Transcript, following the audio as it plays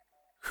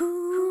There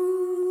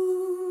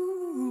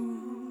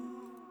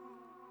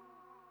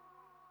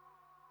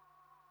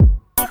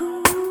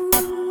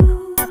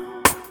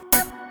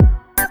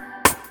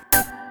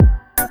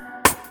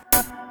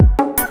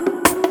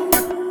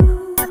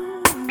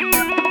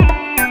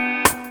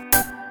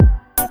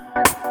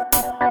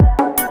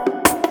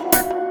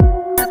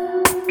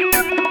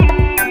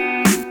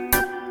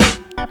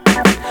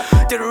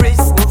is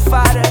no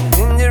father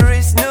and there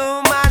is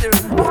no mother.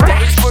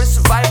 There is for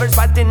survivors,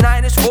 but the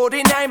night is for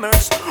the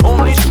namers.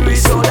 Only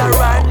trees all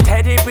around,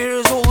 teddy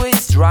bears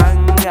always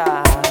drunk.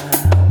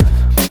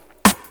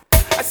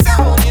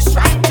 Someone is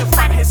trying to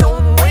find his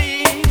own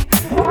way.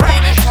 In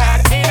a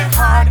head, in a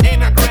heart,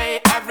 in a gray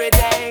every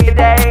day.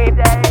 Every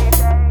day.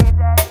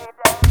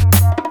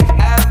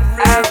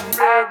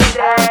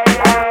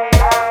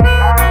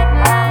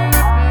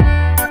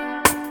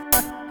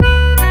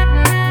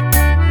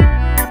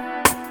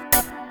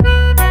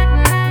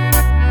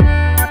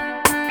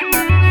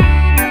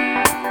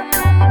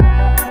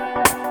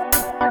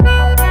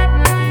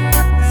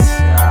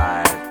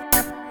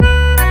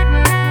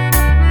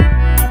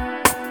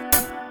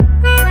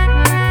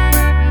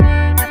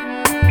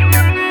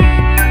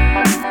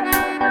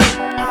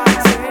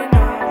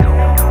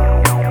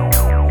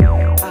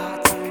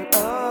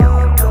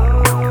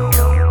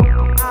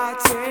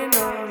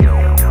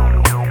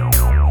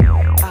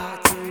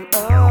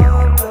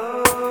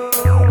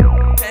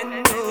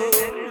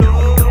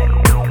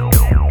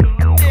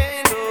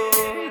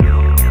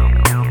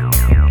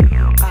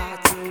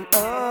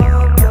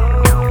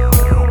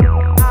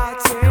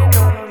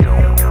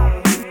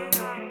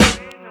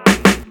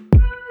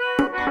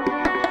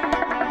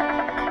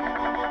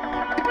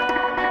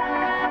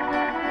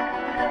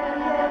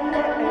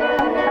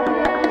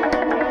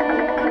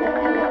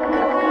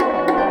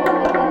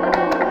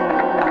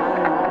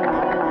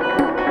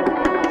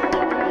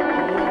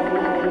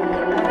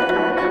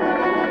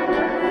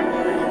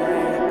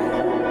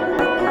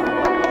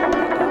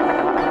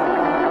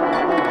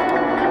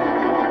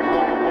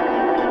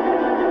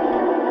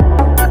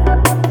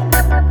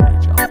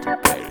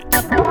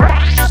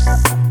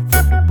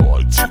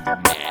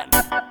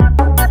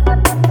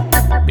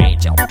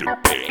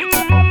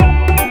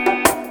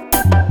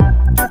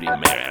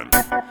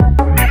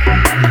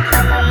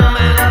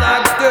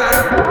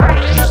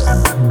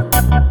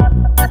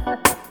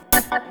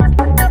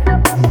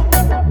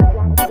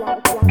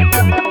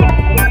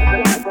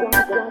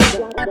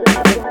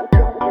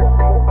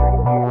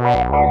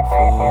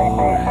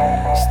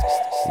 Forest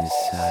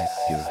inside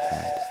your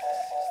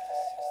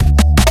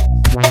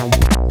head.